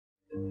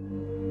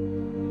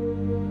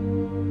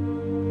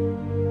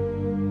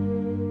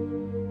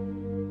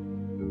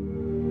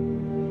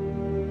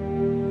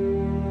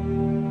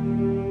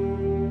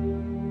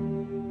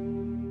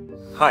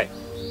Hi,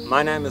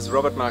 my name is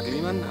Robert Mark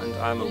Lehman and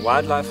I'm a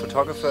wildlife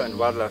photographer and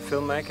wildlife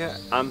filmmaker.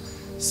 I'm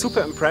super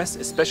impressed,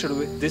 especially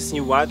with this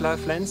new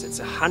wildlife lens. It's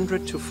a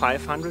 100 to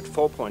 500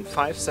 4.5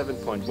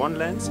 7.1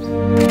 lens.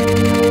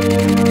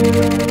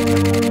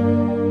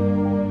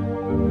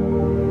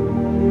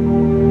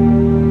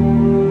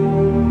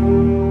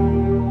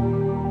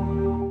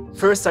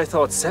 First I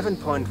thought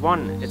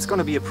 7.1, it's going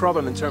to be a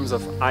problem in terms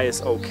of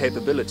ISO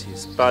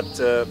capabilities, but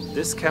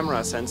this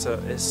camera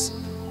sensor is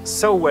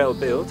so well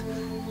built.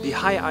 The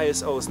high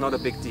ISO is not a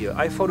big deal.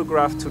 I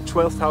photographed to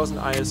 12,000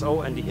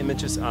 ISO and the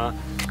images are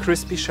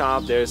crispy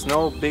sharp. There's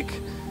no big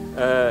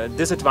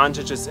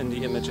disadvantages in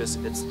the images.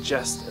 It's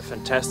just a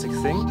fantastic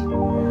thing.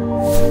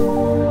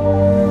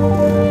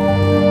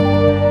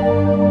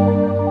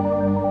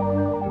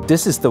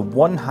 This is the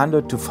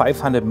 100 to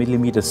 500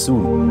 millimeter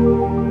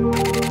zoom.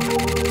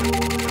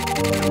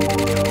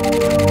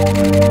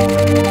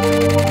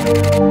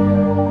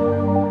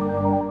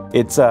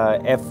 It's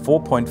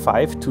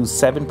f4.5 to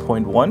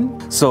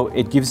 7.1, so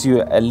it gives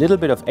you a little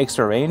bit of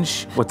extra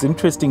range. What's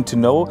interesting to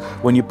know,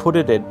 when you put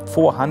it at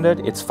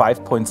 400, it's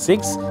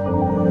 5.6.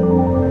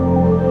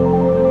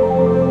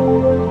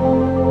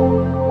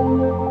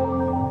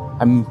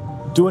 I'm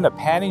doing a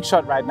panning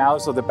shot right now,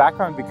 so the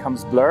background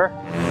becomes blur.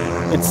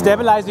 It's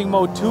stabilizing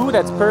mode 2,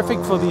 that's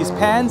perfect for these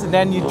pans, and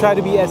then you try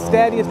to be as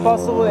steady as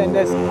possible and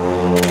just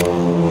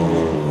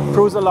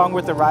cruise along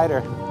with the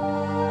rider.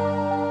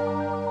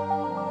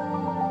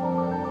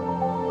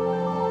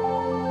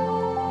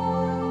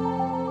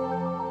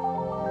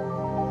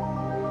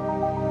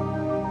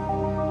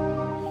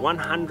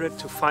 .100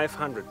 to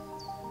 500,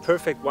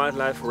 perfect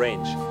wildlife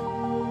range.